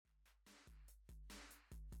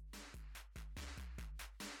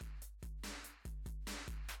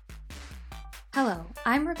Hello,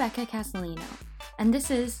 I'm Rebecca Castellino, and this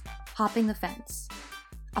is Hopping the Fence,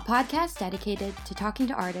 a podcast dedicated to talking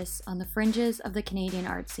to artists on the fringes of the Canadian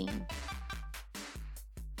art scene.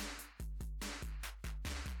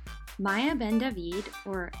 Maya Ben David,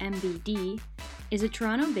 or MBD, is a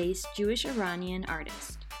Toronto-based Jewish-Iranian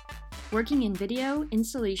artist. Working in video,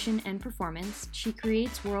 installation, and performance, she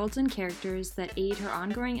creates worlds and characters that aid her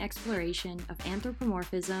ongoing exploration of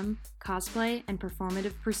anthropomorphism, cosplay, and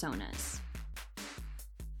performative personas.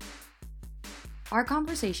 Our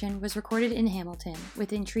conversation was recorded in Hamilton,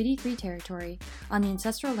 within Treaty 3 territory, on the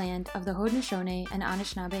ancestral land of the Haudenosaunee and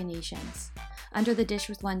Anishinaabe nations, under the Dish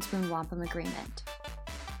with One Spoon Wampum Agreement.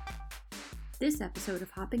 This episode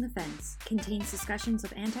of Hopping the Fence contains discussions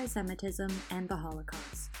of anti-Semitism and the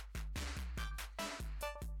Holocaust.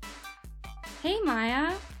 Hey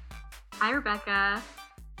Maya! Hi Rebecca!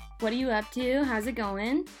 What are you up to? How's it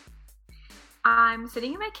going? I'm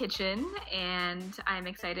sitting in my kitchen and I'm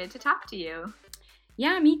excited to talk to you.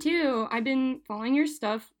 Yeah, me too. I've been following your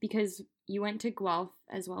stuff because you went to Guelph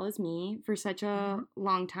as well as me for such a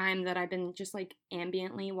long time that I've been just like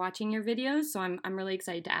ambiently watching your videos, so I'm really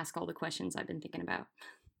excited to ask all the questions I've been thinking about.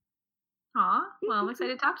 Aw, well, I'm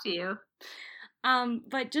excited to talk to you.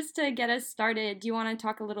 But just to get us started, do you want to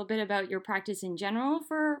talk a little bit about your practice in general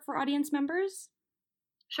for audience members?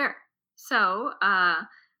 Sure. So,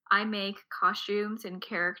 I make costumes and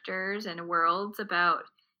characters and worlds about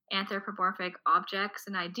anthropomorphic objects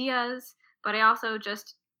and ideas, but I also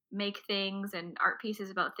just make things and art pieces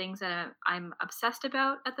about things that I'm obsessed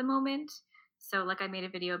about at the moment. So, like, I made a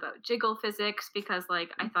video about jiggle physics because, like,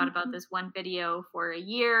 I thought about this one video for a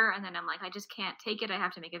year, and then I'm like, I just can't take it. I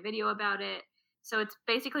have to make a video about it. So it's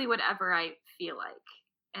basically whatever I feel like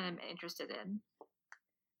and I'm interested in.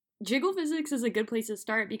 Jiggle physics is a good place to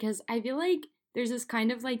start because I feel like there's this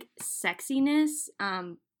kind of like sexiness,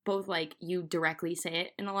 both like you directly say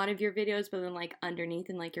it in a lot of your videos, but then like underneath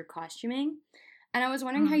in like your costuming. And I was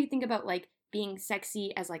wondering how you think about like being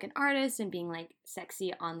sexy as like an artist and being like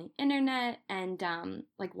sexy on the internet and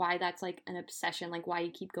like why that's like an obsession, like why you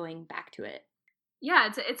keep going back to it. Yeah,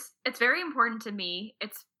 it's very important to me.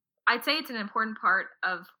 I'd say it's an important part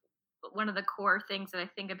of one of the core things that I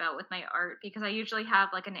think about with my art because I usually have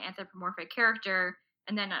like an anthropomorphic character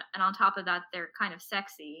and on top of that they're kind of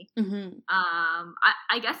sexy.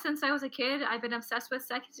 I guess since I was a kid I've been obsessed with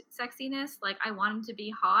sexiness. Like I wanted to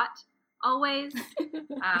be hot always.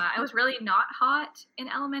 I was really not hot in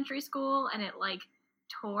elementary school and it like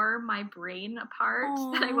tore my brain apart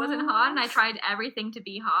that I wasn't hot and I tried everything to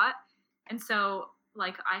be hot. And so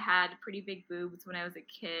like I had pretty big boobs when I was a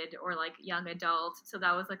kid or like young adult. So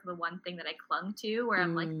that was like the one thing that I clung to where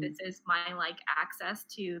I'm like, this is my like access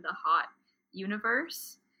to the hot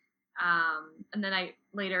universe. And then I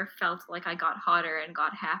later felt like I got hotter and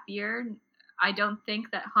got happier. I don't think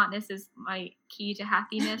that hotness is my key to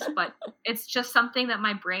happiness, but it's just something that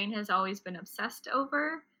my brain has always been obsessed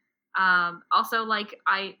over. Also like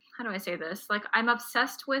how do I say this? Like I'm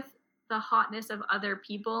obsessed with the hotness of other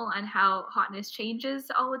people and how hotness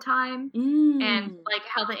changes all the time and like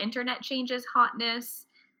how the internet changes hotness.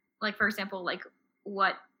 Like for example, like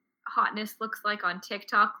what hotness looks like on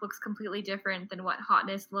TikTok looks completely different than what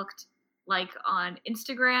hotness looked like on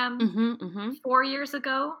Instagram 4 years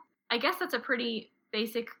ago. I guess that's a pretty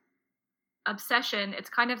basic obsession. It's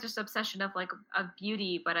kind of just obsession of like of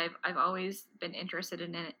beauty, but I've always been interested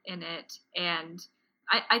in it. And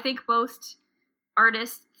I think most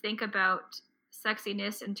artists think about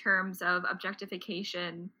sexiness in terms of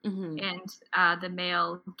objectification and the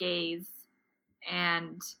male gaze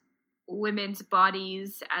and women's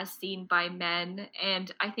bodies as seen by men.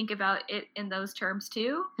 And I think about it in those terms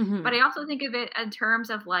too. But I also think of it in terms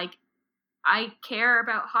of like, I care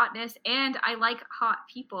about hotness and I like hot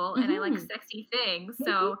people and I like sexy things.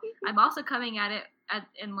 So I'm also coming at it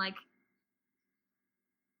in like,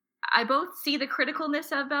 I both see the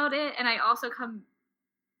criticalness about it and I also come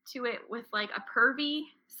to it with like a pervy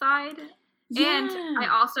side and I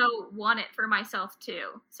also want it for myself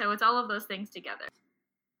too. So it's all of those things together.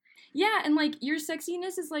 Yeah, and like your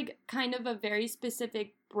sexiness is like kind of a very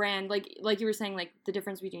specific brand, like you were saying, like the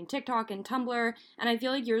difference between TikTok and Tumblr, and I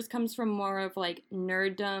feel like yours comes from more of like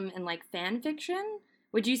nerddom and like fan fiction.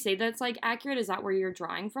 Would you say that's like accurate? Is that where you're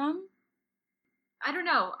drawing from? I don't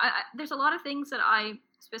know. There's a lot of things that I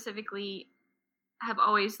specifically have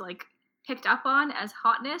always like picked up on as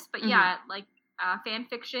hotness, but yeah, like fan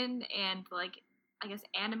fiction and like I guess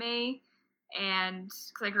anime, and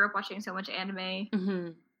because I grew up watching so much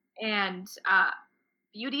anime. And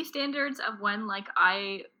beauty standards of when like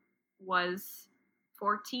I was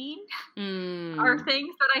 14 are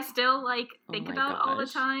things that I still like think about all the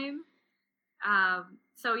time.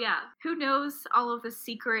 So yeah, who knows all of the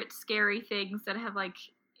secret scary things that have like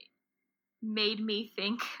made me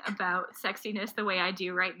think about sexiness the way I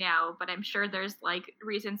do right now, but I'm sure there's like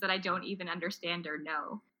reasons that I don't even understand or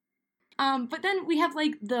know. But then we have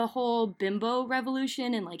like the whole bimbo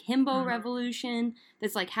revolution and like himbo Mhm. revolution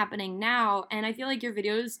that's like happening now, and I feel like your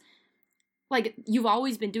videos, like, you've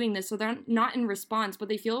always been doing this, so they're not in response, but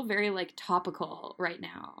they feel very like topical right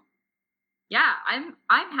now. Yeah, I'm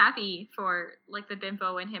happy for like the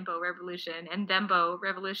bimbo and himbo revolution and thembo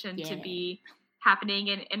revolution to Yeah. be happening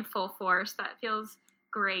in full force. That feels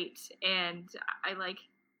great, and I like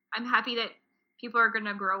I'm happy that people are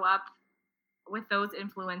gonna grow up with those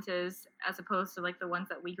influences as opposed to like the ones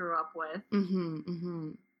that we grew up with. Mm-hmm.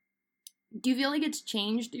 Mm-hmm. Do you feel like it's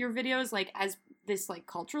changed your videos, like, as this like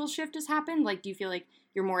cultural shift has happened? Like, do you feel like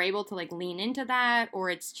you're more able to like lean into that, or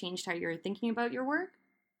it's changed how you're thinking about your work?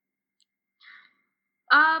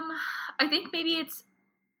 Um, I think maybe it's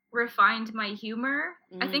refined my humor.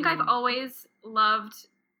 I think I've Mm. always loved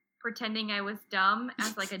pretending I was dumb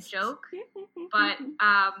as like a joke, but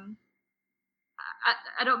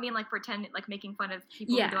I don't mean like pretending like making fun of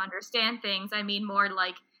people who Yeah. don't understand things. I mean more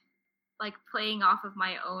like playing off of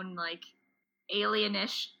my own like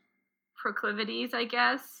alienish proclivities, I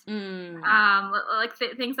guess. Mm. Like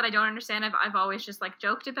things that I don't understand. I've always just like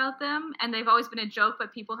joked about them, and they've always been a joke,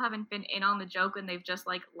 but people haven't been in on the joke, and they've just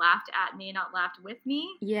like laughed at me and not laughed with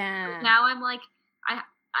me. Yeah. Now I'm like, I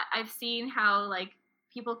I've seen how like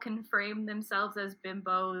people can frame themselves as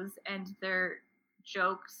bimbos, and their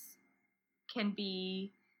jokes can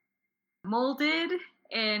be molded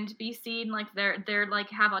and be seen like they're like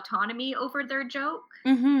have autonomy over their joke.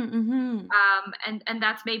 Mm-hmm. Mm-hmm. And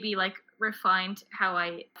that's maybe like refined how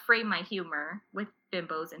I frame my humor with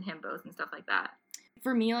bimbos and himbos and stuff like that.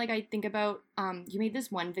 For me, like, I think about you made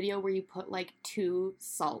this one video where you put like two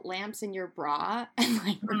salt lamps in your bra and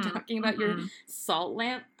like we're talking about your Mm-hmm. salt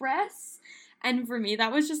lamp breasts. And for me,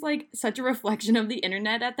 that was just like such a reflection of the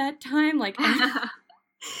internet at that time. Like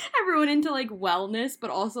everyone into like wellness,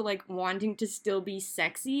 but also like wanting to still be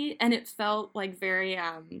sexy. And it felt like very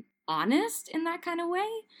honest in that kind of way.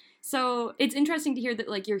 So it's interesting to hear that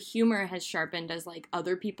like your humor has sharpened as like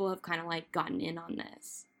other people have kind of like gotten in on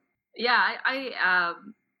this. Yeah, I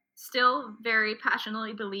still very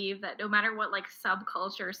passionately believe that no matter what like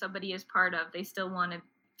subculture somebody is part of, they still want to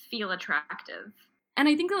feel attractive. And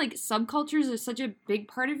I think that like subcultures are such a big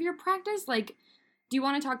part of your practice. Like, do you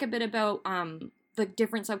want to talk a bit about the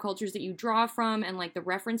different subcultures that you draw from and like the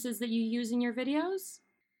references that you use in your videos?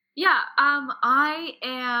 Yeah, I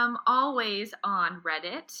am always on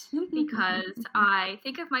Reddit because I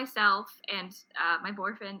think of myself and my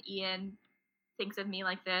boyfriend Ian thinks of me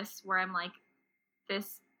like this, where I'm like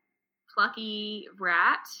this plucky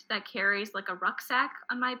rat that carries like a rucksack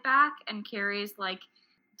on my back and carries like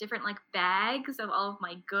different like bags of all of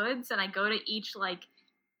my goods, and I go to each like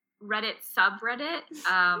Reddit subreddit,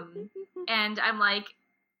 and I'm like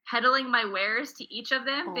peddling my wares to each of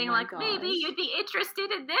them, Oh being my like, maybe gosh. you'd be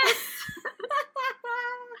interested in this.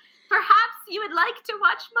 Perhaps you would like to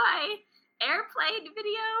watch my airplane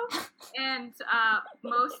video. And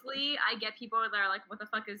mostly I get people that are like, what the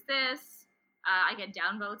fuck is this? I get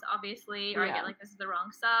downvotes, obviously, or I Yeah. get like, this is the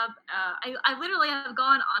wrong sub. I literally have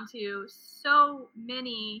gone onto so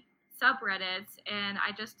many subreddits, and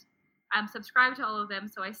I'm subscribed to all of them,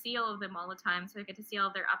 so I see all of them all the time, so I get to see all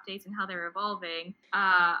of their updates and how they're evolving.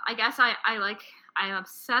 I guess I'm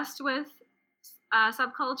obsessed with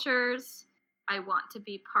subcultures. I want to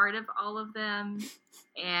be part of all of them,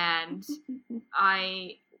 and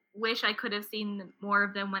I wish I could have seen more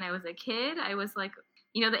of them when I was a kid. I was like,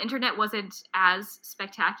 the internet wasn't as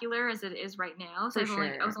spectacular as it is right now, so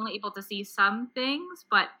I was only able to see some things,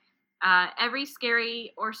 but every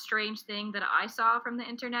scary or strange thing that I saw from the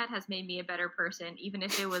internet has made me a better person, even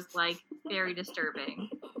if it was like very disturbing.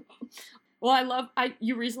 Well,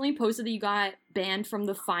 you recently posted that you got banned from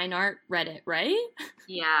the fine art Reddit, right?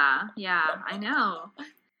 Yeah, I know.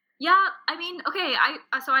 Yeah, I mean, okay,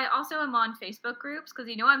 so I also am on Facebook groups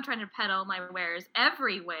because I'm trying to peddle my wares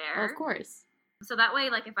everywhere. Well, of course. So that way,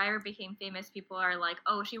 like, if I ever became famous, people are like,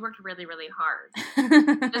 oh, she worked really, really hard.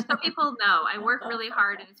 Just so people know, I work really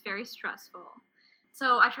hard and it's very stressful.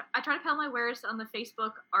 So I try to peddle my wares on the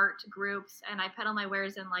Facebook art groups, and I peddle my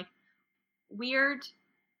wares in, like, weird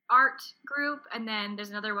art group, and then there's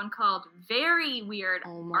another one called very weird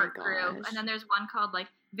art group, and then there's one called, like,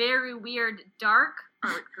 very weird dark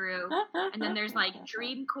art group, and then there's, like,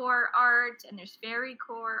 dreamcore art, and there's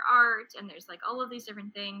fairycore art, and there's, like, all of these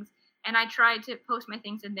different things. And I tried to post my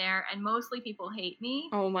things in there, and mostly people hate me.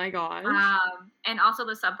 Oh my gosh. And also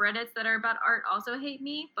the subreddits that are about art also hate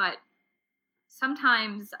me, but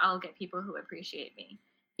sometimes I'll get people who appreciate me.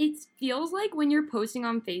 It feels like when you're posting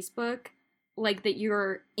on Facebook, like that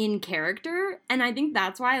you're in character, and I think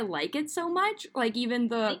that's why I like it so much. Like even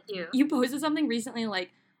Thank you. you posted something recently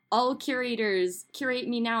like all curators curate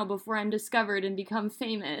me now before I'm discovered and become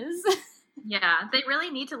famous. Yeah, they really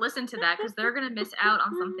need to listen to that because they're going to miss out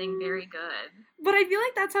on something very good. But I feel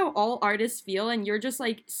like that's how all artists feel, and you're just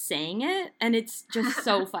like saying it, and it's just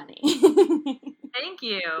so funny. Thank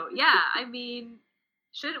you. Yeah, I mean,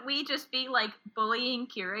 shouldn't we just be like bullying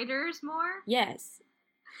curators more? Yes.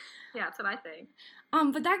 Yeah, that's what I think.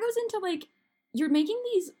 But that goes into like you're making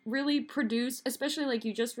these really produced, especially like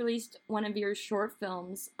you just released one of your short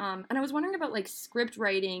films. And I was wondering about like script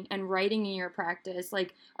writing and writing in your practice.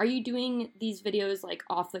 Like, are you doing these videos like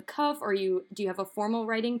off the cuff, or do you have a formal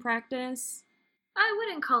writing practice? I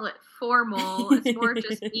wouldn't call it formal. It's more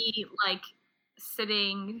just me like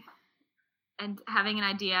sitting and having an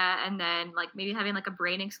idea and then like maybe having like a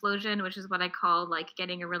brain explosion, which is what I call like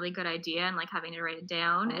getting a really good idea and like having to write it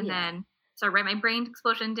down. Oh, And yeah. then so I write my brain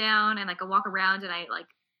explosion down and like I walk around and I like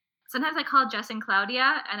sometimes I call Jess and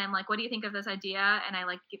Claudia and I'm like, what do you think of this idea? And I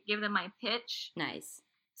like give them my pitch. Nice.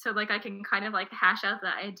 So like I can kind of like hash out the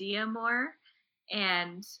idea more.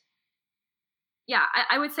 And yeah,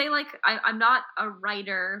 I would say like I'm not a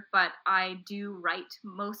writer, but I do write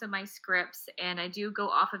most of my scripts and I do go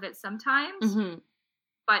off of it sometimes. Mm-hmm.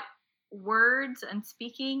 But words and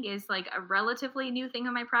speaking is like a relatively new thing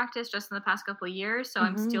in my practice just in the past couple of years. So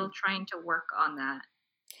I'm still trying to work on that.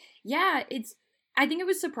 Yeah, I think it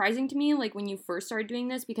was surprising to me like when you first started doing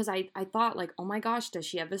this because I thought like, oh my gosh, does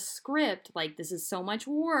she have a script? Like this is so much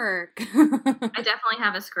work. I definitely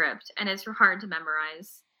have a script and it's hard to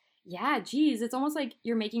memorize. Yeah, geez, it's almost like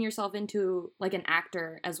you're making yourself into like an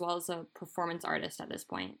actor as well as a performance artist at this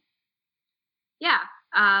point. Yeah.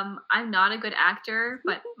 I'm not a good actor,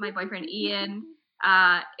 but my boyfriend Ian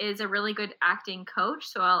is a really good acting coach.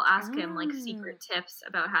 So I'll ask him like secret tips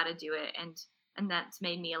about how to do it, and that's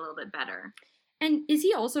made me a little bit better. And is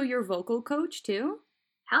he also your vocal coach too?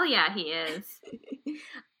 Hell yeah, he is.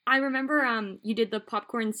 I remember you did the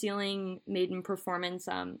popcorn ceiling maiden performance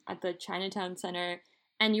at the Chinatown Center,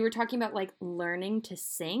 and you were talking about like learning to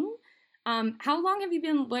sing. How long have you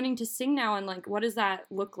been learning to sing now, and like what does that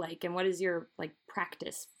look like, and what does your like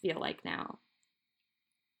practice feel like now?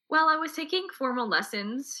 Well, I was taking formal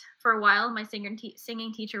lessons for a while. My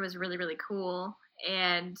singing teacher was really, really cool,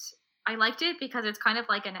 and I liked it because it's kind of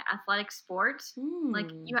like an athletic sport.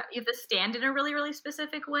 Like you have to stand in a really, really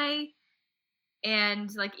specific way,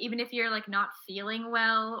 and like even if you're like not feeling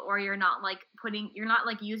well or you're not like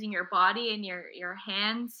using your body and your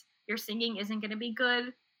hands, your singing isn't going to be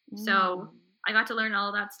good. So I got to learn all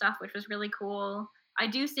of that stuff, which was really cool. I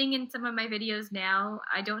do sing in some of my videos now.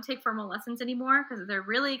 I don't take formal lessons anymore because they're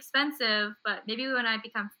really expensive, but maybe when I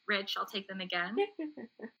become rich, I'll take them again.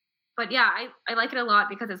 But yeah, I like it a lot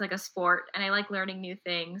because it's like a sport and I like learning new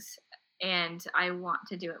things and I want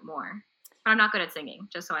to do it more. But I'm not good at singing,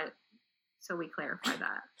 just so we clarify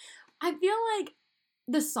that. I feel like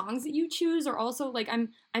the songs that you choose are also like I'm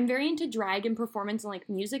very into drag and performance, and like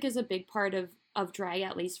music is a big part of drag,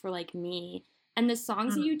 at least for like me. And the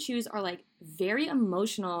songs that you choose are like very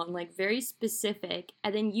emotional and like very specific,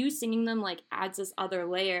 and then you singing them like adds this other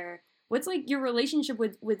layer. What's like your relationship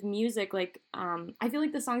with music? Like I feel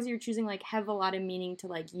like the songs that you're choosing like have a lot of meaning to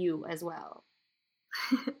like you as well.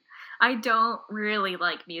 I don't really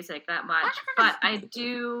like music that much, but I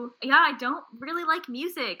do. Yeah, I don't really like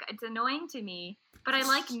music. It's annoying to me, but I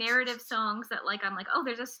like narrative songs that like I'm like, oh,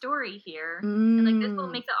 there's a story here, and like this will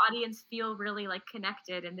make the audience feel really like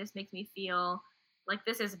connected, and this makes me feel like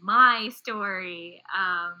this is my story.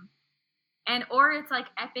 And or it's like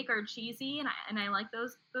epic or cheesy, and I like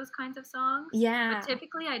those kinds of songs. Yeah. But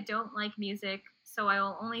typically, I don't like music, so I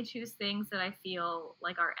will only choose things that I feel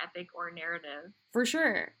like are epic or narrative. For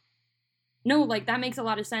sure. No, like that makes a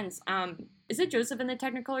lot of sense. Is it Joseph and the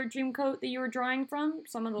Technicolor Dreamcoat that you were drawing from?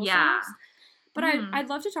 Some of those songs? But I'd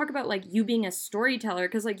love to talk about like you being a storyteller,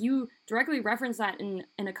 because like you directly reference that in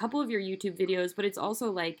a couple of your YouTube videos, but it's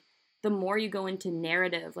also like the more you go into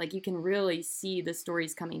narrative, like you can really see the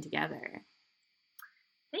stories coming together.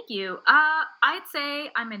 Thank you. I'd say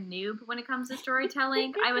I'm a noob when it comes to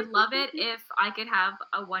storytelling. I would love it if I could have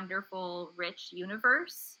a wonderful, rich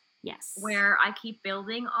universe. Yes. Where I keep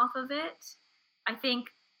building off of it. I think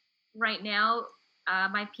right now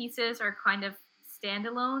my pieces are kind of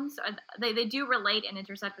standalones. They do relate and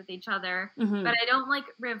intersect with each other, but I don't like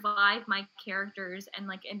revive my characters and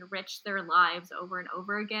like enrich their lives over and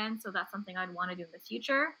over again. So that's something I'd want to do in the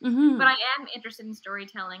future. But I am interested in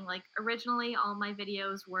storytelling. Like originally all my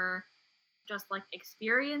videos were just like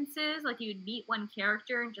experiences. Like you'd meet one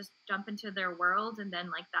character and just jump into their world, and then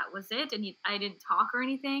like that was it, and I didn't talk or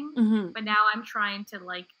anything. Mm-hmm. But now I'm trying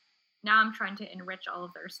to enrich all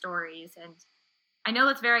of their stories, and I know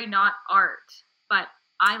it's very not art, but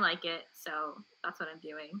I like it, so that's what I'm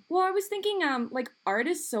doing. Well, I was thinking, like, art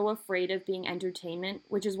is so afraid of being entertainment,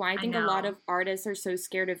 which is why I think a lot of artists are so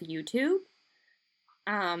scared of YouTube.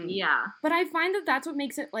 Yeah. But I find that that's what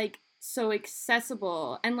makes it, like, so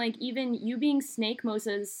accessible. And, like, even you being Snake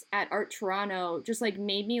Moses at Art Toronto just, like,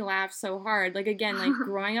 made me laugh so hard. Like, again, like,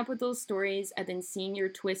 growing up with those stories and then seeing your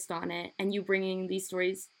twist on it and you bringing these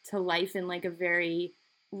stories to life in, like, a very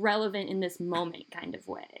relevant in this moment kind of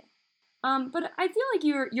way. But I feel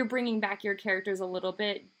like you're bringing back your characters a little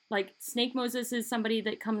bit. Like Snake Moses is somebody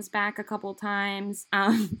that comes back a couple times.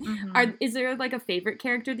 Is there like a favorite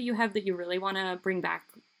character that you have that you really want to bring back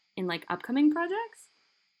in like upcoming projects?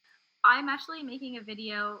 I'm actually making a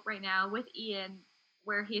video right now with Ian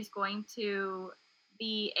where he's going to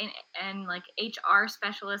be an like HR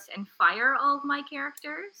specialist and fire all of my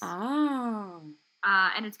characters. Oh.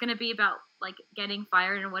 And it's going to be about like getting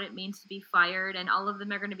fired and what it means to be fired, and all of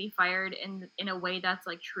them are going to be fired in a way that's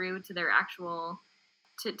like true to their actual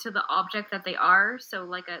to the object that they are. So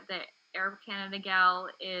like the Air Canada gal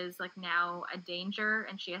is like now a danger,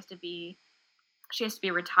 and she has to be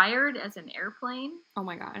retired as an airplane. Oh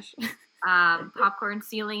my gosh. Popcorn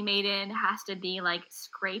Ceiling Maiden has to be like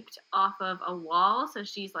scraped off of a wall, so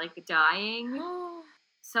she's like dying.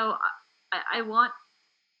 So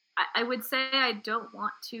I would say I don't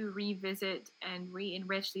want to revisit and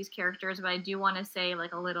re-enrich these characters, but I do want to say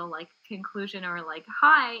like a little like conclusion or like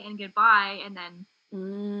hi and goodbye and then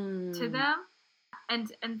to them.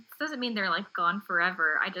 And it doesn't mean they're like gone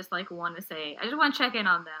forever. I just like want to say, I just want to check in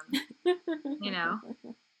on them, you know?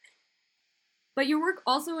 But your work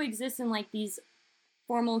also exists in like these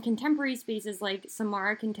formal contemporary spaces like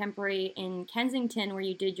Samara Contemporary in Kensington, where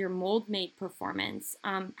you did your Moldmate performance.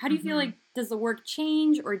 How do you feel like, does the work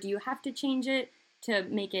change, or do you have to change it to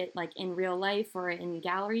make it like in real life or in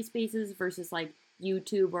gallery spaces versus like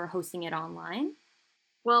YouTube or hosting it online?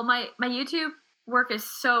 Well, my YouTube work is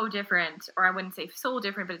so different, or I wouldn't say so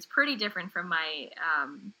different, but it's pretty different from my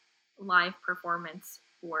live performance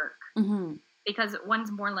work. Because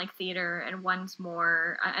one's more like theater and one's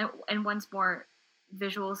more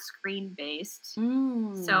visual screen based.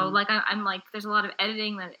 So like I'm like there's a lot of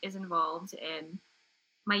editing that is involved in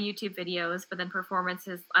my YouTube videos, but then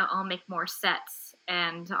performances I'll make more sets,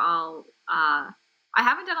 and I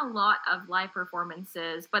haven't done a lot of live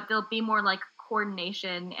performances, but they'll be more like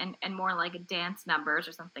coordination and more like dance numbers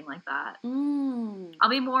or something like that. I'll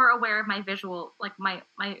be more aware of my visual, like my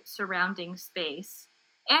surrounding space,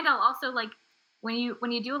 and I'll also like when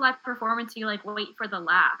you do a live performance, you like wait for the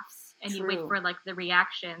laughs and you wait for like the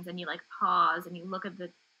reactions, and you like pause and you look at the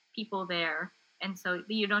people there, and so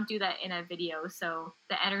you don't do that in a video, so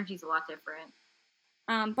the energy's a lot different.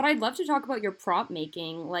 But I'd love to talk about your prop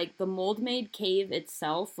making. Like the Moldmade cave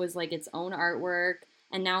itself was like its own artwork,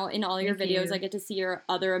 and now in all your videos I get to see your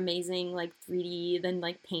other amazing like 3D then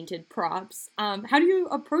like painted props. How do you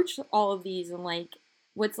approach all of these, and like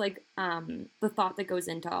what's like the thought that goes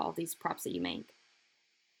into all these props that you make?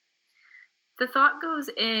 The thought goes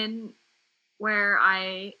in where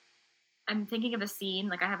I'm thinking of a scene,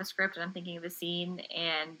 like I have a script and I'm thinking of a scene,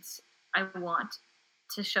 and I want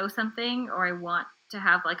to show something, or I want to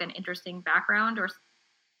have like an interesting background or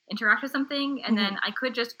interact with something, and then I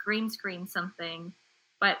could just green screen something,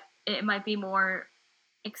 but it might be more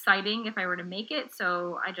exciting if I were to make it,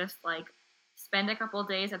 so I just like spend a couple of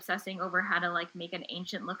days obsessing over how to like make an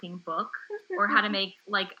ancient looking book or how to make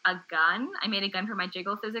like a gun. I made a gun for my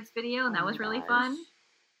Jiggle Physics video, and that was really fun.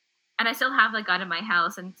 And I still have the gun in my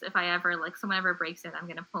house, and if I ever like someone ever breaks it, I'm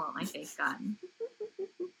gonna pull out my fake gun.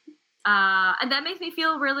 And that makes me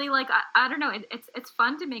feel really like I don't know. It's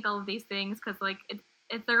fun to make all of these things because like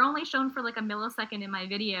they're only shown for like a millisecond in my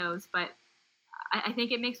videos, but I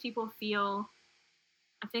think it makes people feel.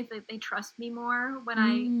 I think that they trust me more when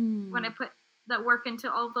I put that work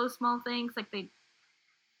into all of those small things. Like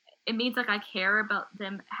it means like I care about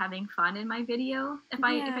them having fun in my video if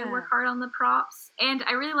I work hard on the props. And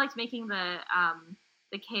I really liked making the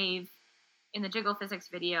cave in the Jiggle Physics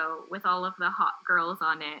video with all of the hot girls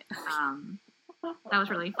on it. That was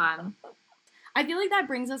really fun. I feel like that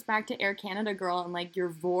brings us back to Air Canada Girl and like your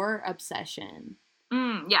Vor obsession.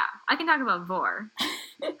 Yeah, I can talk about Vor.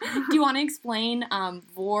 Do you want to explain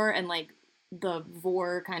Vor and like the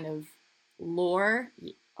Vor kind of lore?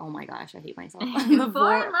 Oh my gosh, I hate myself. The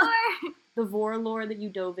Vor lore! The Vor lore that you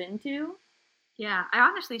dove into? Yeah, I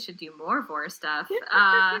honestly should do more Vor stuff.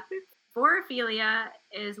 Vorophilia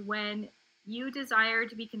is when you desire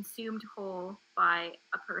to be consumed whole by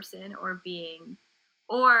a person or being,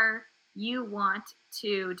 or you want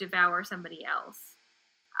to devour somebody else.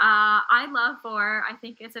 I love vor. I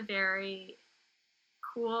think it's a very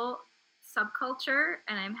cool subculture,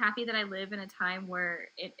 and I'm happy that I live in a time where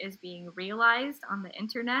it is being realized on the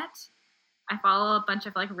internet. I follow a bunch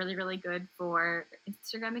of like really, really good vor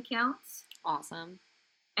Instagram accounts. Awesome.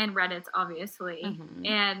 And Reddit's, obviously. Mm-hmm.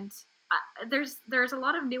 And there's a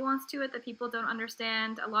lot of nuance to it that people don't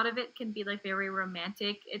understand. A lot of it can be like very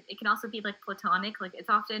romantic. It can also be like platonic. Like it's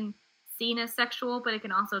often seen as sexual, but it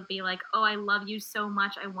can also be like, oh, I love you so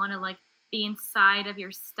much. I want to like be inside of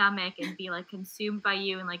your stomach and be like consumed by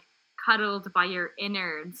you and like cuddled by your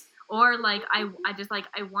innards. Or like I just like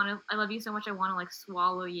I love you so much I want to like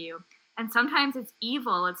swallow you. And sometimes it's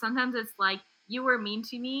evil. And sometimes it's like you were mean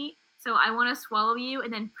to me, so I want to swallow you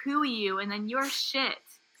and then poo you and then you're shit.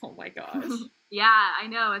 Oh my gosh. Yeah, I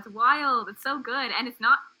know. It's wild. It's so good. And it's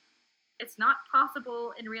not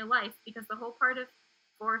possible in real life because the whole part of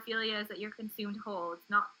vorophilia is that you're consumed whole. It's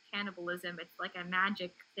not cannibalism. It's like a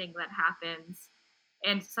magic thing that happens.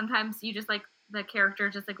 And sometimes you just like the character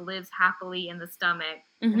just like lives happily in the stomach.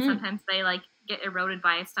 Mm-hmm. And sometimes they like get eroded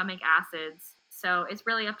by stomach acids. So it's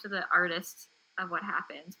really up to the artist of what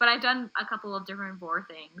happens. But I've done a couple of different vor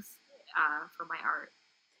things for my art.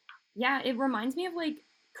 Yeah, it reminds me of like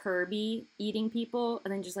Kirby eating people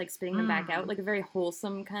and then just like spitting them back out, like a very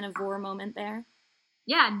wholesome kind of vor moment there.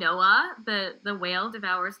 Yeah, Noah, the whale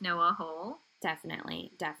devours Noah whole.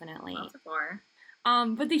 Definitely. Lots of vor.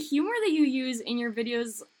 But the humor that you use in your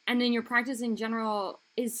videos and in your practice in general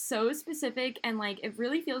is so specific, and like it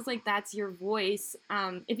really feels like that's your voice.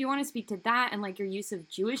 If you want to speak to that and like your use of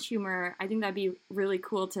Jewish humor, I think that'd be really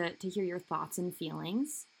cool to hear your thoughts and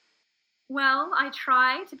feelings. Well, I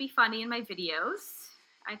try to be funny in my videos.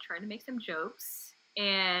 I try to make some jokes,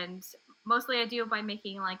 and mostly I do it by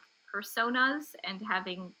making like personas and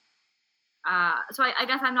having. So I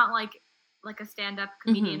guess I'm not like a stand-up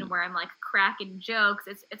comedian where I'm like cracking jokes.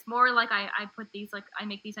 It's more like I put these like I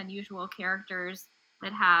make these unusual characters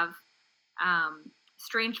that have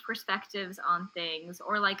strange perspectives on things,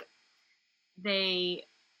 or like they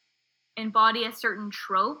embody a certain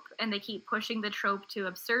trope and they keep pushing the trope to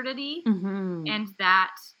absurdity, and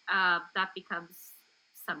that becomes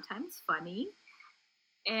sometimes funny.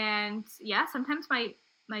 And yeah, sometimes my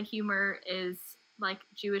humor is like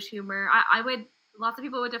Jewish humor. Lots of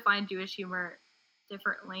people would define Jewish humor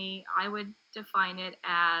differently. I would define it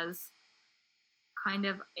as kind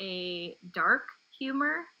of a dark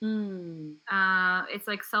humor. It's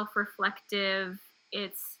like self-reflective.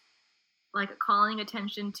 It's like calling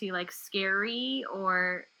attention to like scary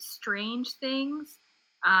or strange things,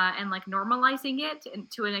 and like normalizing it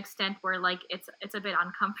to an extent where like it's a bit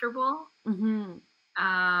uncomfortable.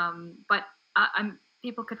 But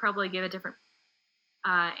people could probably give a different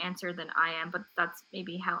answer than I am, but that's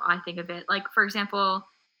maybe how I think of it. Like, for example,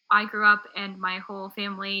 I grew up and my whole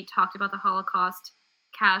family talked about the Holocaust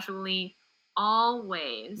casually,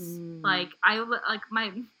 always. Like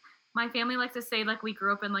my family likes to say like we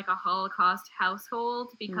grew up in like a Holocaust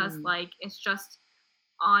household because like it's just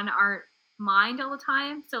on our mind all the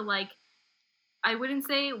time. So like I wouldn't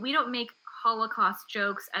say we don't make Holocaust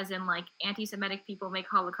jokes as in like anti-Semitic people make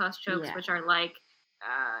Holocaust jokes, which are like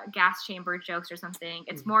gas chamber jokes or something.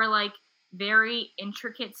 It's more like very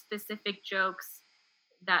intricate, specific jokes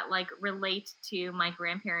that like relate to my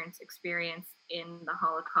grandparents' experience in the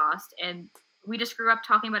Holocaust. And we just grew up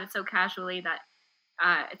talking about it so casually that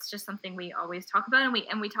it's just something we always talk about, and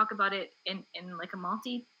we talk about it in like a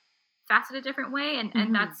multi-faceted different way,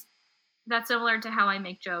 and that's similar to how I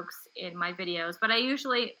make jokes in my videos. But I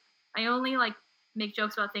only like make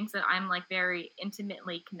jokes about things that I'm like very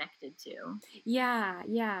intimately connected to. Yeah.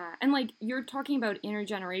 And like you're talking about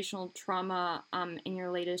intergenerational trauma in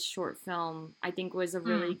your latest short film, I think was a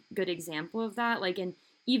really good example of that. Like, and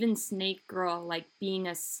even Snake Girl, like being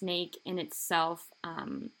a snake in itself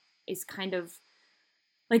is kind of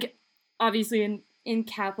like, obviously in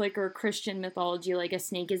Catholic or Christian mythology, like a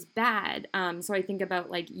snake is bad. So I think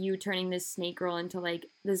about like you turning this snake girl into like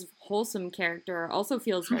this wholesome character also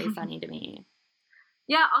feels very funny to me.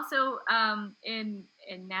 Yeah. Also, in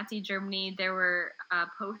Nazi Germany, there were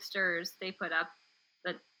posters they put up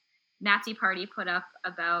that Nazi Party put up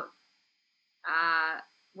about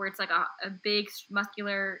where it's like a big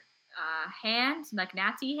muscular hand, like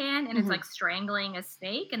Nazi hand, and it's like strangling a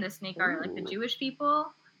snake, and the snake are like the Jewish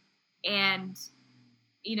people, and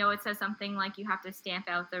you know, it says something like you have to stamp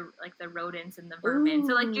out the rodents and the vermin.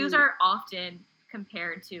 So like Jews are often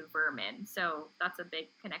compared to vermin. So that's a big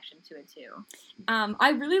connection to it too. I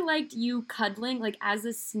really liked you cuddling, like as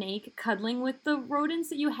a snake, cuddling with the rodents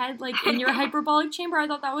that you had like in your hyperbolic chamber. I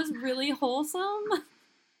thought that was really wholesome.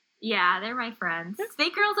 Yeah, they're my friends.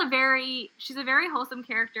 Snake Girl's she's a very wholesome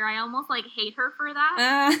character. I almost like hate her for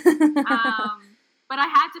that. But I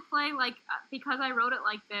had to play like, because I wrote it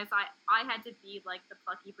like this, I had to be like the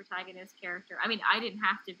plucky protagonist character. I mean, I didn't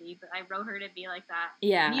have to be, but I wrote her to be like that.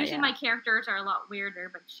 Yeah. And usually my characters are a lot weirder,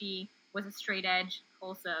 but she was a straight edge,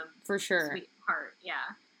 wholesome, for sure, sweetheart.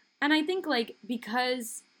 Yeah. And I think like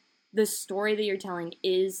because the story that you're telling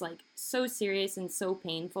is like so serious and so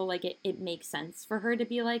painful, like it makes sense for her to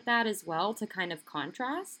be like that as well, to kind of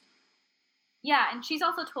contrast. Yeah, and she's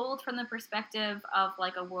also told from the perspective of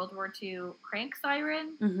like a World War II crank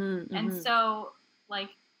siren. Mm-hmm, and so like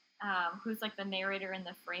who's like the narrator and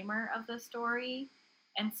the framer of the story.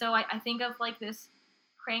 And so I think of like this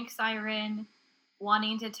crank siren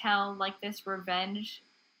wanting to tell like this revenge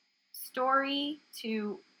story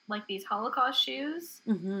to like these Holocaust shoes,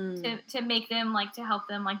 to make them like, to help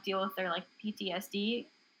them like deal with their like PTSD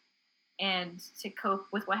and to cope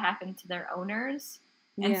with what happened to their owners.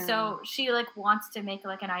 And so she like wants to make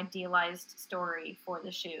like an idealized story for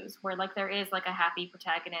the shoes where like there is like a happy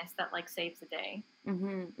protagonist that like saves the day.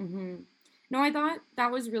 No, I thought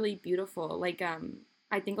that was really beautiful. Like,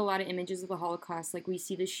 I think a lot of images of the Holocaust, like we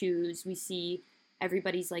see the shoes, we see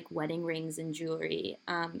everybody's like wedding rings and jewelry.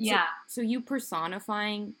 So you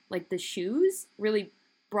personifying like the shoes really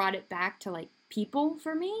brought it back to like people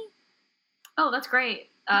for me. Oh, that's great.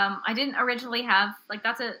 I didn't originally have like,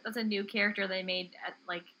 that's a new character they made at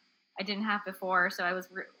like, I didn't have before, so I was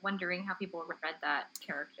wondering how people read that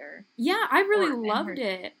character. Yeah, I really loved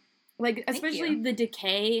it. Like, especially the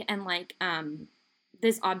decay and like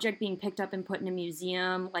this object being picked up and put in a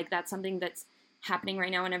museum. Like, that's something that's happening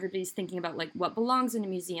right now, and everybody's thinking about like what belongs in a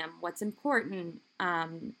museum, what's important.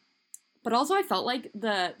 But also I felt like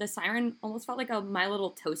the siren almost felt like a My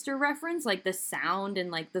Little Toaster reference, like the sound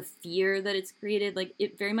and like the fear that it's created. Like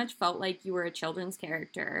it very much felt like you were a children's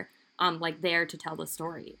character, like there to tell the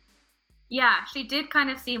story. Yeah, she did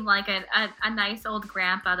kind of seem like a nice old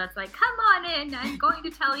grandpa that's like, come on in, I'm going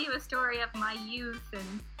to tell you a story of my youth.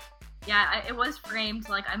 And yeah, it was framed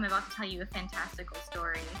like I'm about to tell you a fantastical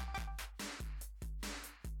story.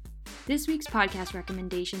 This week's podcast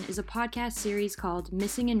recommendation is a podcast series called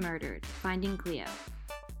Missing and Murdered, Finding Cleo.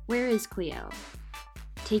 Where is Cleo?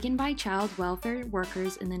 Taken by child welfare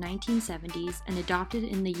workers in the 1970s and adopted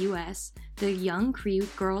in the U.S., the young Cree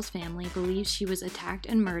girl's family believes she was attacked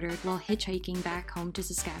and murdered while hitchhiking back home to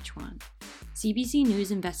Saskatchewan. CBC News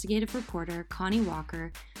investigative reporter Connie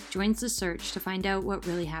Walker joins the search to find out what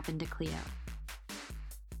really happened to Cleo.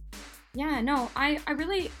 Yeah, no, I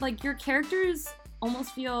really, like, your characters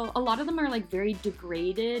almost feel, a lot of them are like very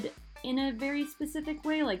degraded in a very specific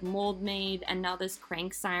way, like Mold Maid and now this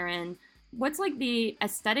crank siren. What's like the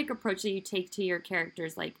aesthetic approach that you take to your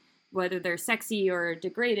characters, like whether they're sexy or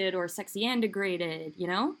degraded or sexy and degraded, you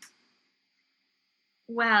know?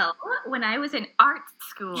 Well, when I was in art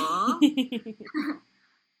school,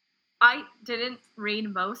 I didn't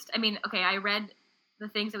read most. I mean, okay, I read the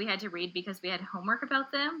things that we had to read because we had homework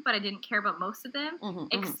about them, but I didn't care about most of them,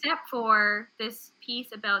 except for this piece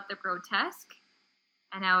about the grotesque.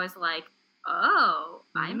 And I was like, oh,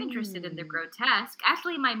 I'm interested in the grotesque.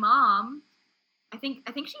 Actually, my mom, I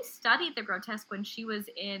think she studied the grotesque when she was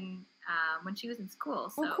in school.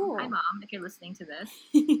 So, cool. Hi, Mom, if you're listening to this.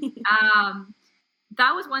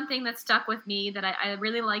 That was one thing that stuck with me, that I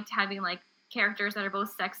really liked having like characters that are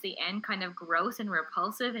both sexy and kind of gross and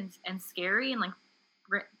repulsive and scary and like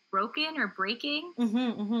broken or breaking.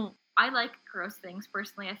 I like gross things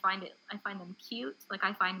personally. I find them cute. Like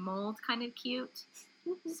I find mold kind of cute.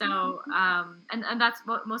 So and that's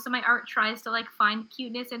what most of my art tries to like find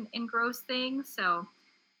cuteness in gross things. So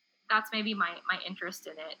that's maybe my interest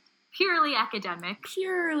in it. Purely academic,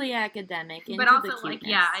 but also like,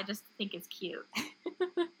 yeah, I just think it's cute.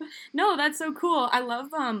 No, that's so cool. I love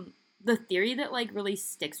the theory that like really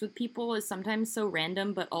sticks with people is sometimes so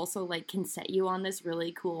random, but also like can set you on this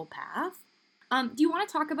really cool path. Do you want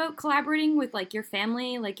to talk about collaborating with like your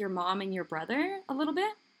family, like your mom and your brother a little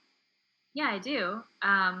bit? Yeah, I do.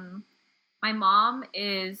 My mom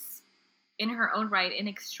is, in her own right, an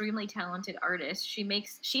extremely talented artist. She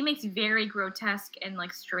makes very grotesque and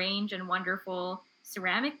like strange and wonderful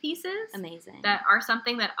ceramic pieces. Amazing. That are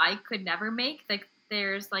something that I could never make. Like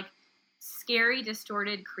there's like scary,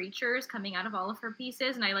 distorted creatures coming out of all of her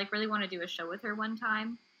pieces, and I like really want to do a show with her one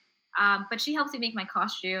time. But she helps me make my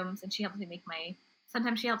costumes, and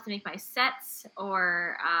sometimes she helps me make my sets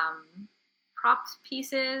or props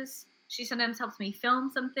pieces. She sometimes helps me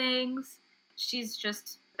film some things. She's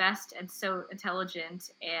just best and so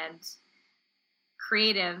intelligent and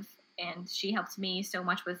creative, and she helps me so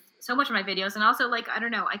much with so much of my videos. And also, like, I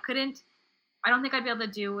don't know, I don't think I'd be able to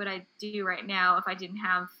do what I do right now if I didn't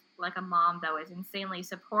have like a mom that was insanely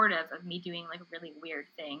supportive of me doing like really weird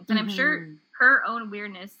things. And I'm sure her own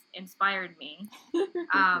weirdness inspired me.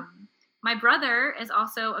 My brother is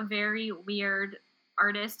also a very weird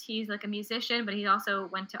artist. He's like a musician, but he also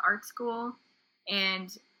went to art school,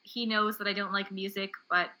 and he knows that I don't like music,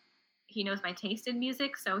 but he knows my taste in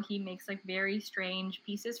music, so he makes like very strange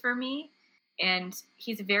pieces for me. And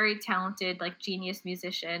he's a very talented, like genius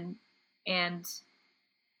musician, and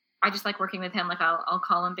I just like working with him. Like I'll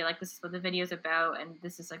call him and be like, this is what the video's about, and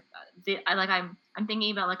this is like I'm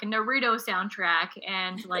thinking about like a Naruto soundtrack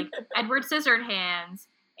and like Edward Scissorhands,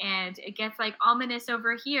 and it gets like ominous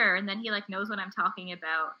over here, and then he like knows what I'm talking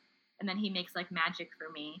about, and then he makes like magic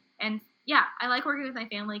for me. And yeah, I like working with my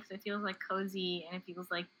family because it feels like cozy and it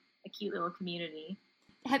feels like a cute little community.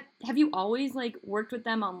 Have you always like worked with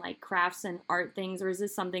them on like crafts and art things, or is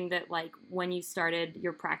this something that like when you started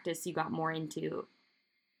your practice you got more into?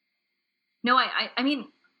 No, I mean,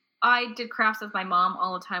 I did crafts with my mom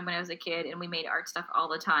all the time when I was a kid, and we made art stuff all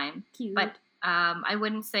the time. Cute. But I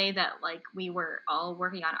wouldn't say that like we were all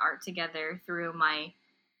working on art together through my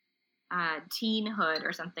teenhood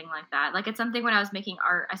or something like that. Like it's something when I was making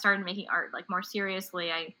art, I started making art like more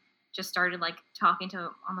seriously. I just started like talking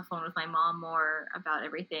on the phone with my mom more about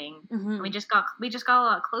everything. Mm-hmm. And we just got a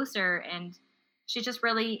lot closer, and she's just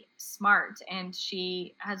really smart, and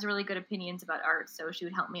she has really good opinions about art, so she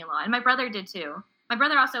would help me a lot. And my brother did too. My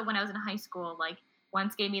brother also, when I was in high school, like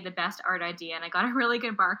once gave me the best art idea, and I got a really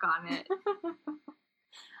good mark on it.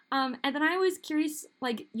 And then I was curious,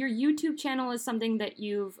 like your YouTube channel is something that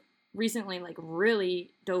you've recently like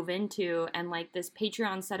really dove into, and like this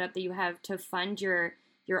Patreon setup that you have to fund your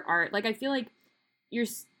art. Like I feel like you're,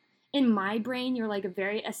 in my brain, you're like a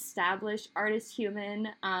very established artist human,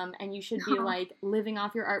 and you should be like living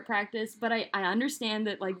off your art practice. But I understand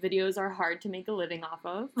that like videos are hard to make a living off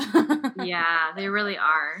of. Yeah, they really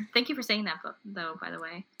are. Thank you for saying that, though, by the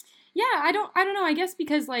way. Yeah, I don't know. I guess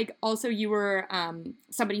because like also you were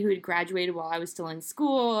somebody who had graduated while I was still in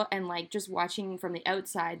school, and like just watching from the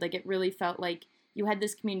outside, like it really felt like you had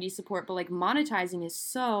this community support, but like monetizing is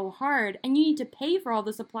so hard, and you need to pay for all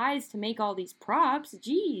the supplies to make all these props.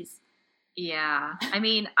 Jeez. Yeah, I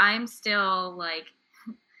mean, I'm still like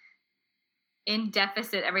in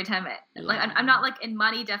deficit every time. Like I'm not like in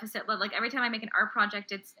money deficit, but like every time I make an art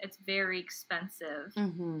project, it's very expensive.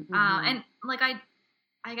 And like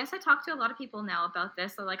I guess I talk to a lot of people now about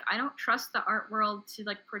this. So like I don't trust the art world to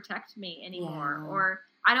like protect me anymore, or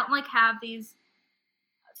I don't like have these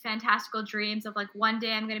fantastical dreams of like one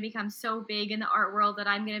day I'm going to become so big in the art world that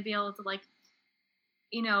I'm going to be able to like,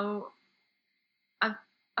 you know,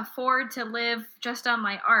 afford to live just on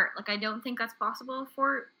my art. Like I don't think that's possible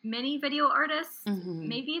for many video artists.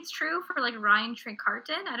 Maybe it's true for like Ryan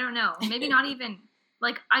Trincarton. I don't know. Maybe not even.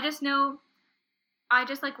 Like I just know I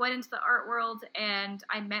just like went into the art world, and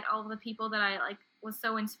I met all the people that I like was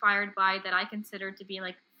so inspired by, that I considered to be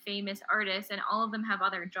like famous artists, and all of them have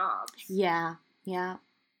other jobs. Yeah.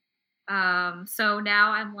 So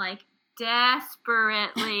now I'm like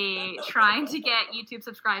desperately trying to get YouTube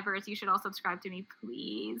subscribers. You should all subscribe to me,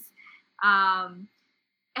 please. And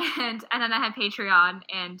then I have Patreon,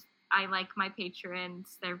 and I like my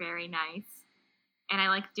patrons. They're very nice, and I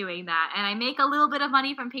like doing that. And I make a little bit of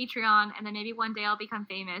money from Patreon, and then maybe one day I'll become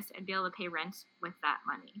famous and be able to pay rent with that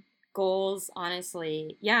money. Goals,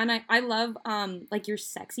 honestly. Yeah, and I love like your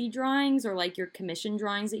sexy drawings, or like your commission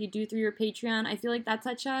drawings that you do through your Patreon. I feel like that's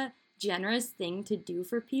such a generous thing to do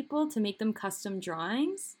for people, to make them custom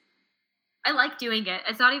drawings. I like doing it.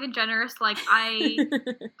 It's not even generous. Like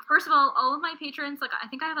first of all of my patrons, like I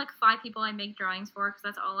think I have like 5 people I make drawings for, because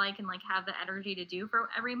that's all I can like have the energy to do for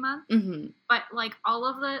every month. But like all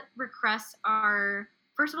of the requests are,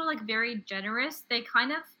 first of all, like very generous. They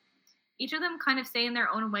kind of, each of them kind of say in their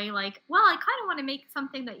own way, like, well, I kind of want to make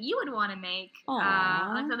something that you would want to make.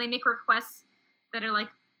 So they make requests that are like,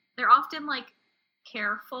 they're often like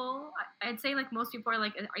careful. I'd say like most people are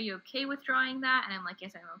like, are you okay with drawing that? And I'm like,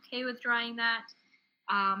 yes, I'm okay with drawing that.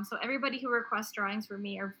 So everybody who requests drawings for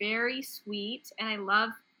me are very sweet, and I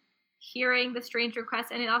love hearing the strange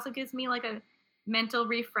requests. And it also gives me like a mental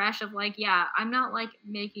refresh of like, yeah, I'm not like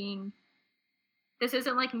making, this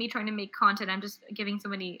isn't like me trying to make content. I'm just giving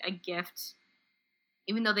somebody a gift,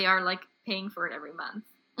 even though they are like paying for it every month.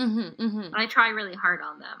 And I try really hard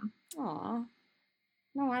on them. Aw.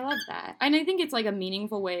 No, I love that. And I think it's like a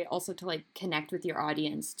meaningful way also to like connect with your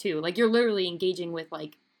audience too. Like you're literally engaging with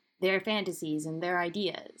like their fantasies and their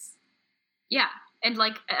ideas. Yeah. And,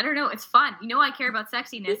 like, I don't know, it's fun. You know I care about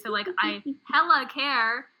sexiness, so, like, I hella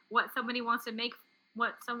care what somebody wants me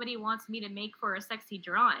to make for a sexy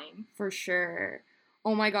drawing. For sure.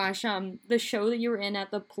 Oh my gosh, the show that you were in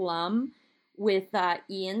at the Plum with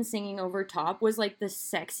Ian singing over top was, like, the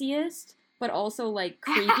sexiest, but also, like,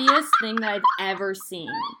 creepiest thing that I've ever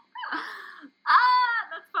seen.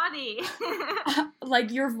 That's funny.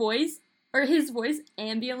 Like, your voice, or his voice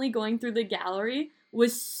ambiently going through the gallery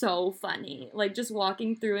was so funny. Like, just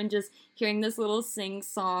walking through and just hearing this little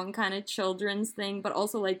sing-song kind of children's thing, but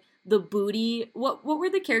also, like, the booty. What were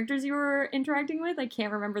the characters you were interacting with? I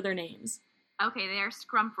can't remember their names. Okay, they are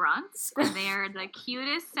Scrumfronts, and they are the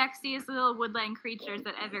cutest, sexiest little woodland creatures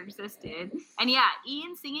that ever existed. And yeah,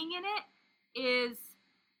 Ian singing in it is,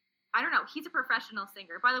 I don't know, he's a professional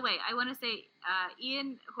singer. By the way, I want to say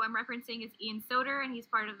Ian, who I'm referencing, is Ian Soder, and he's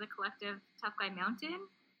part of the collective Tough Guy Mountain.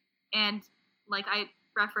 And, like, I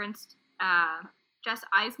referenced Jess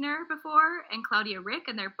Eisner before and Claudia Rick,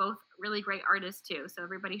 and they're both really great artists, too. So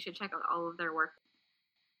everybody should check out all of their work.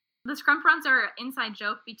 The Scrumfronts are an inside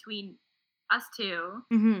joke between us two,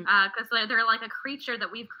 because they're like a creature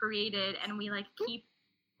that we've created, and we, like, keep,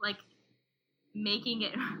 like, making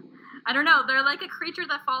it... I don't know, they're like a creature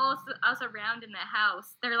that follows us around in the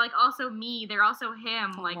house. They're, like, also me, they're also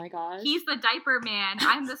him. Oh like, my gosh. He's the diaper man,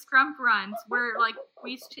 I'm the Scrumfront. We're, like,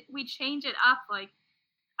 we change it up, like,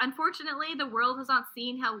 unfortunately, the world has not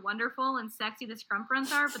seen how wonderful and sexy the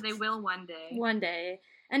Scrumfronts are, but they will one day. One day.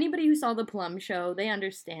 Anybody who saw the Plum show, they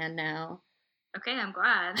understand now. Okay, I'm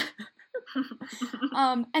glad.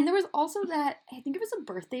 And there was also that, I think it was a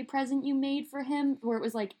birthday present you made for him, where it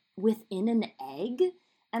was, like, within an egg.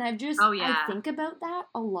 And I've just, I think about that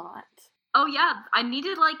a lot. Oh yeah, I made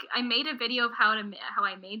a video of how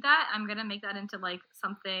I made that. I'm gonna make that into, like,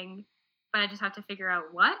 something, but I just have to figure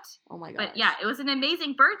out what. Oh my gosh. But yeah, it was an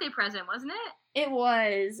amazing birthday present, wasn't it? It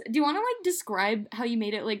was. Do you want to, like, describe how you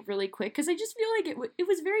made it, like, really quick? Because I just feel like it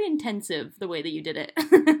was very intensive, the way that you did it.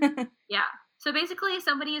 Yeah. So basically,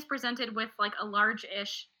 somebody is presented with, like, a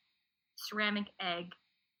large-ish ceramic egg.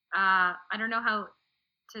 I don't know how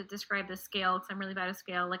to describe the scale, because I'm really bad at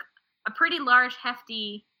scale. Like, a pretty large,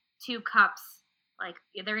 hefty 2 cups. Like,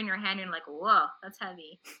 they're in your hand, and you're like, whoa, that's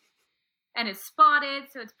heavy. And it's spotted,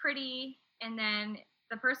 so it's pretty. And then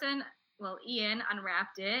the person, well, Ian,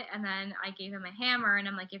 unwrapped it, and then I gave him a hammer, and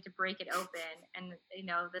I'm like, you have to break it open. And, you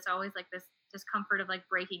know, there's always, like, this discomfort of, like,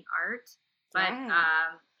 breaking art. But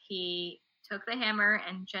he took the hammer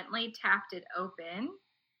and gently tapped it open,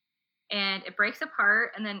 and it breaks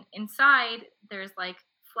apart, and then inside, there's, like,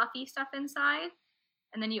 fluffy stuff inside.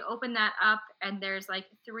 And then you open that up, and there's, like,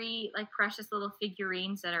 3, like, precious little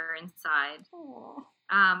figurines that are inside. Aww.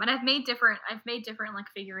 And I've made different like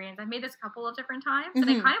figurines. I've made this a couple of different times, and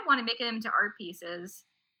I kind of want to make them into art pieces,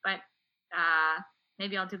 but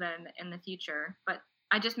maybe I'll do that in the future. But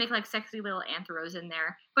I just make, like, sexy little anthros in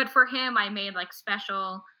there. But for him, I made, like,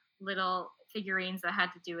 special little figurines that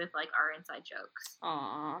had to do with, like, our inside jokes.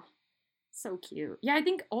 Aww. So cute. Yeah, I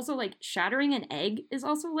think also, like, shattering an egg is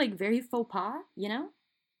also, like, very faux pas, you know?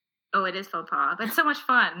 Oh, it is faux pas. But it's so much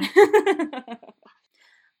fun.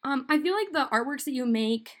 I feel like the artworks that you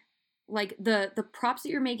make, like, the props that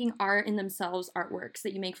you're making are in themselves artworks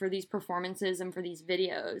that you make for these performances and for these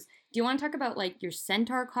videos. Do you want to talk about, like, your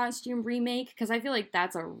centaur costume remake? Because I feel like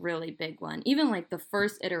that's a really big one. Even, like, the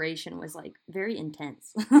first iteration was, like, very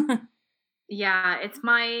intense. Yeah, it's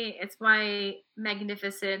my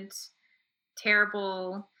magnificent,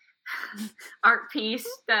 terrible art piece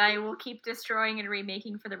that I will keep destroying and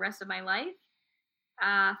remaking for the rest of my life.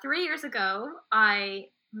 3 years ago, I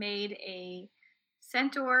made a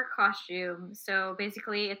centaur costume. So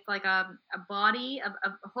basically, it's like a body,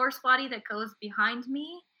 a horse body that goes behind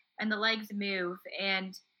me, and the legs move.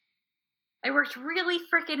 And I worked really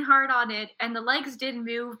freaking hard on it, and the legs did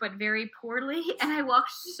move, but very poorly. And I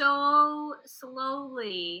walked so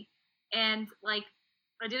slowly, and, like,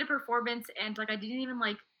 I did a performance, and, like, I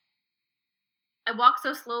walked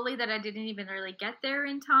so slowly that I didn't even really get there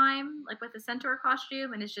in time, like, with the centaur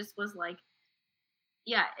costume, and it just was, like,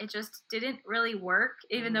 yeah, it just didn't really work,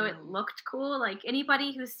 even though it looked cool. Like,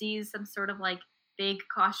 anybody who sees some sort of, like, big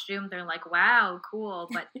costume, they're like, wow, cool,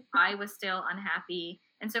 but I was still unhappy.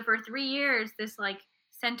 And so for 3 years, this, like,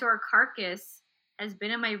 centaur carcass has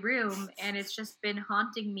been in my room, and it's just been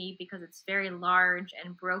haunting me because it's very large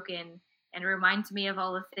and broken and reminds me of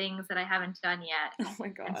all the things that I haven't done yet. Oh my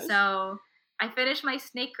gosh. And so I finished my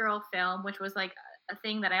Snake Girl film, which was, like, a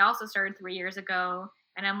thing that I also started 3 years ago.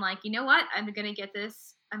 And I'm like, you know what? I'm going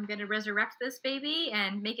to resurrect this baby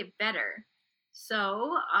and make it better.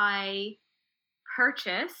 So I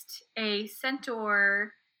purchased a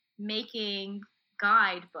centaur making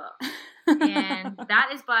guidebook. And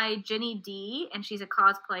that is by Ginny D, and she's a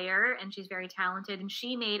cosplayer, and she's very talented, and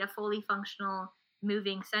she made a fully functional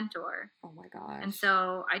moving centaur. Oh my gosh. And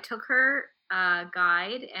so I took her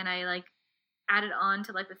guide, and I like added on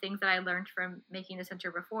to like the things that I learned from making the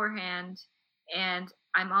centaur beforehand, and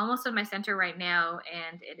I'm almost on my centaur right now,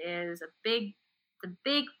 and it is a big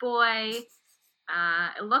boy.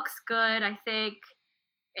 It looks good, I think,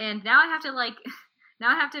 and now I have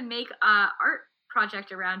to make art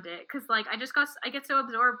project around it, because like I get so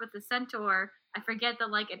absorbed with the centaur, I forget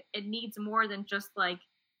that like it needs more than just like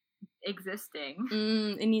existing.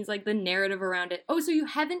 It needs like the narrative around it. Oh, so you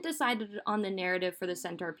haven't decided on the narrative for the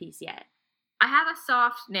centaur piece yet? I have a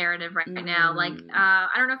soft narrative right now. Like I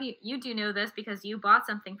don't know if you do know this, because you bought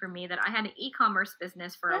something for me, that I had an e-commerce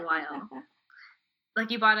business for a while.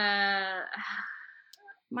 Like you bought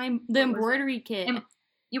the embroidery kit.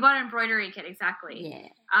 You bought an embroidery kit, exactly.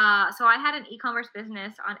 Yeah. So I had an e-commerce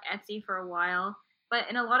business on Etsy for a while, but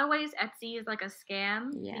in a lot of ways, Etsy is like a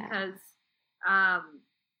scam. Yeah. Because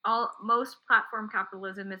most platform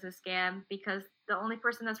capitalism is a scam, because the only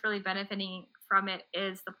person that's really benefiting from it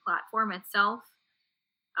is the platform itself.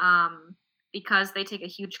 Because they take a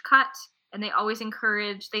huge cut, and they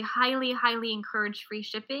highly, highly encourage free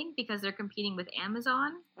shipping, because they're competing with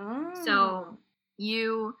Amazon. Oh. So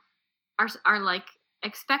you are like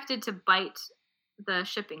expected to bite the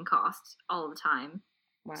shipping costs all the time.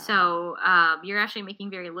 Wow. So you're actually making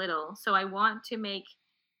very little. So I want to make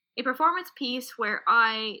a performance piece where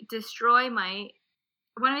I destroy my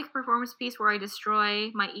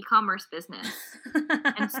e-commerce business.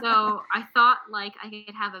 And so I thought like I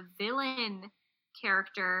could have a villain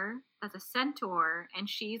character that's a centaur, and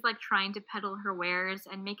she's like trying to peddle her wares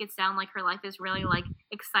and make it sound like her life is really like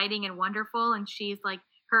exciting and wonderful, and she's like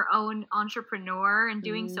her own entrepreneur and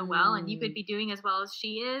doing so well, and you could be doing as well as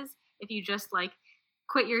she is if you just like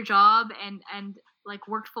quit your job and like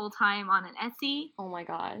worked full time on an Etsy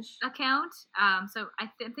account. So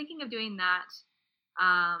I'm thinking of doing that.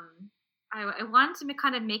 I wanted to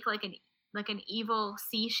kind of make like an evil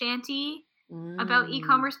sea shanty about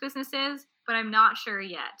e-commerce businesses, but I'm not sure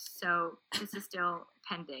yet. So this is still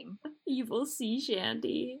pending. Evil sea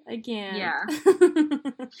shanty. I can't. Yeah.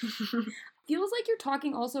 Feels like you're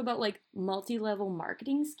talking also about like multi-level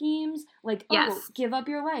marketing schemes. Like, yes. Oh, give up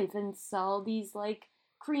your life and sell these like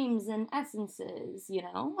creams and essences, you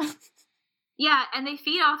know? Yeah, and they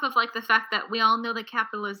feed off of like the fact that we all know that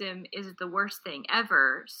capitalism is the worst thing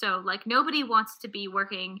ever. So like nobody wants to be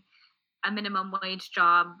working a minimum wage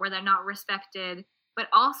job where they're not respected, but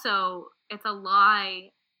also it's a lie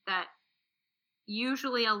that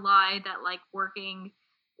like working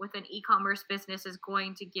with an e-commerce business is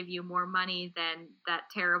going to give you more money than that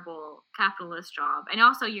terrible capitalist job. And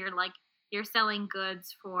also you're selling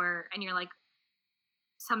goods and you're like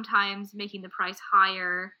sometimes making the price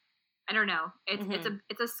higher. I don't know. It's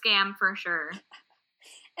a scam for sure.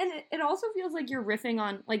 And it also feels like you're riffing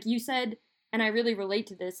on, like you said, and I really relate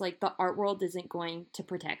to this, like the art world isn't going to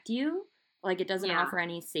protect you. Like it doesn't offer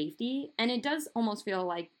any safety. And it does almost feel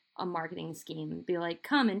like a marketing scheme. Be like,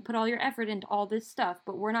 come and put all your effort into all this stuff,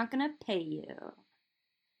 but we're not going to pay you.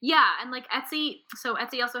 Yeah, and like Etsy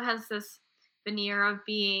also has this veneer of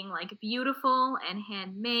being like beautiful and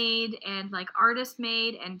handmade and like artist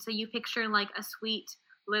made. And so you picture like a sweet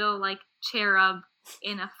little like cherub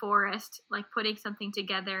in a forest, like putting something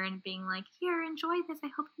together and being like, here, enjoy this, I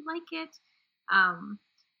hope you like it.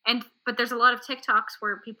 But there's a lot of TikToks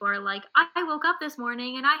where people are like, I woke up this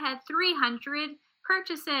morning and I had 300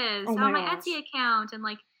 purchases on my Etsy account, and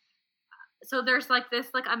like, so there's like this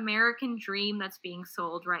like American dream that's being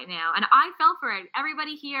sold right now, and I fell for it.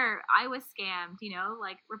 Everybody here, I was scammed, you know,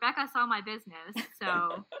 like Rebecca saw my business,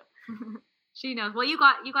 so she knows. Well, you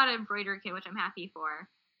got an embroidery kit, which I'm happy for.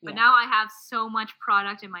 But now I have so much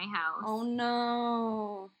product in my house. Oh,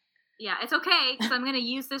 no. Yeah, it's okay, because I'm going to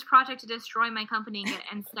use this project to destroy my company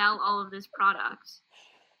and sell all of this product.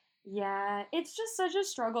 Yeah, it's just such a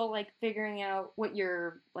struggle, like, figuring out what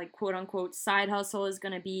your, like, quote-unquote side hustle is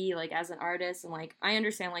going to be, like, as an artist. And, like, I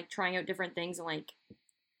understand, like, trying out different things and, like,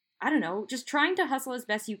 I don't know, just trying to hustle as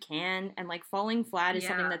best you can. And, like, falling flat is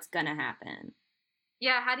something that's going to happen.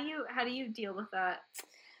 Yeah, how do you deal with that?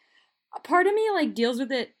 A part of me, like, deals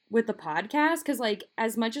with it with the podcast, because, like,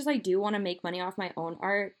 as much as I do want to make money off my own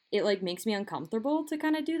art, it, like, makes me uncomfortable to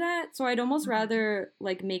kind of do that. So I'd almost rather,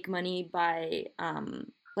 like, make money by,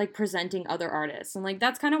 like, presenting other artists. And, like,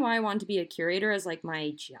 that's kind of why I wanted to be a curator as, like,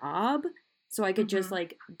 my job, so I could just,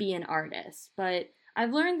 like, be an artist. But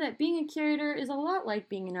I've learned that being a curator is a lot like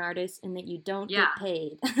being an artist in that you don't get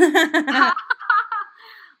paid.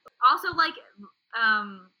 Also, like,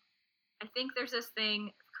 I think there's this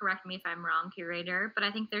thing, correct me if I'm wrong, curator, but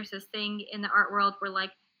I think there's this thing in the art world where,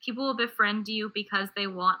 like, people will befriend you because they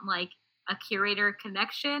want, like, a curator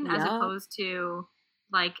connection as opposed to,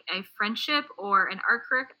 like, a friendship or an art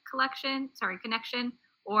connection,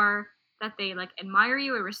 or that they, like, admire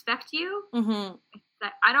you or respect you. Mm-hmm.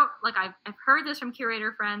 That I don't, like, I've heard this from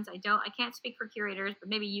curator friends. I can't speak for curators, but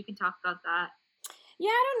maybe you can talk about that. Yeah,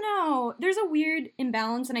 I don't know. There's a weird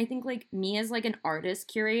imbalance, and I think, like, me as, like, an artist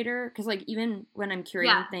curator, because, like, even when I'm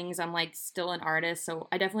curating things, I'm, like, still an artist, so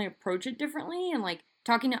I definitely approach it differently, and, like,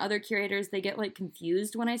 talking to other curators, they get, like,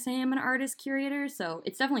 confused when I say I'm an artist curator, so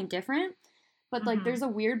it's definitely different, but, like, there's a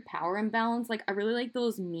weird power imbalance. Like, I really like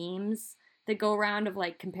those memes that go around of,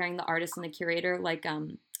 like, comparing the artist and the curator, like,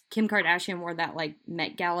 Kim Kardashian wore that, like,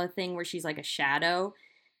 Met Gala thing where she's, like, a shadow,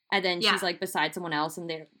 and then she's, like, beside someone else, and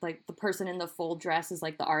they're, like, the person in the full dress is,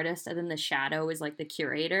 like, the artist, and then the shadow is, like, the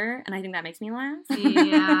curator, and I think that makes me laugh.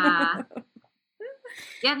 Yeah.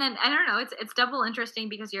 Yeah, and then, I don't know, it's double interesting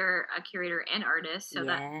because you're a curator and artist, so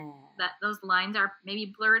that those lines are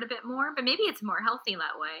maybe blurred a bit more, but maybe it's more healthy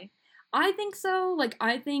that way. I think so. Like,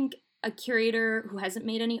 I think a curator who hasn't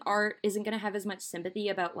made any art isn't going to have as much sympathy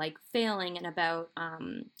about, like, failing and about,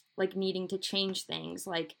 like, needing to change things,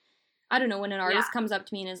 like, I don't know, when an artist comes up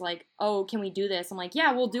to me and is like, oh, can we do this? I'm like,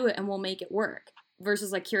 yeah, we'll do it and we'll make it work.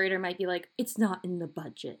 Versus, like, curator might be like, it's not in the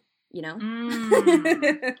budget, you know?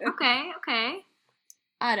 Okay.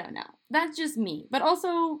 I don't know. That's just me. But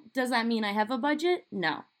also, does that mean I have a budget?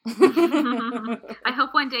 No. I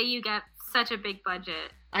hope one day you get such a big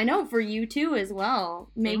budget. I know, for you too as well.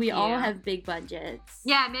 May we all have big budgets.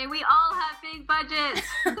 Yeah, may we all have big budgets.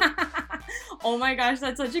 Oh my gosh,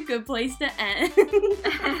 that's such a good place to end.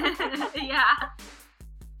 Yeah.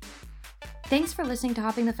 Thanks for listening to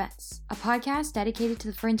Hopping the Fence, a podcast dedicated to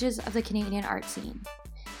the fringes of the Canadian art scene.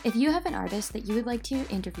 If you have an artist that you would like to hear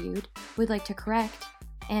interviewed, would like to correct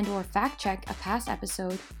and or fact check a past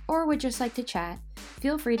episode, or would just like to chat,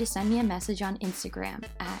 feel free to send me a message on Instagram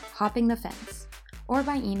at Hopping the Fence, or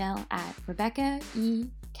by email at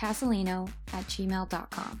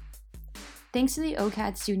RebeccaECasalino@gmail.com. Thanks to the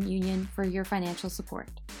OCAD Student Union for your financial support.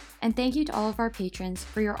 And thank you to all of our patrons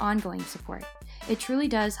for your ongoing support. It truly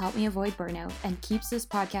does help me avoid burnout and keeps this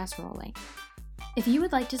podcast rolling. If you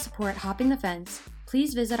would like to support Hopping the Fence,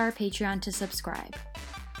 please visit our Patreon to subscribe.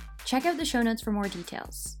 Check out the show notes for more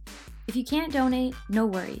details. If you can't donate, no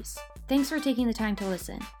worries. Thanks for taking the time to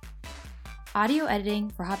listen. Audio editing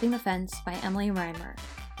for Hopping the Fence by Emily Reimer.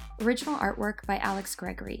 Original artwork by Alex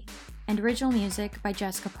Gregory. And original music by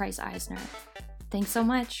Jessica Price Eisner. Thanks so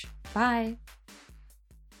much. Bye!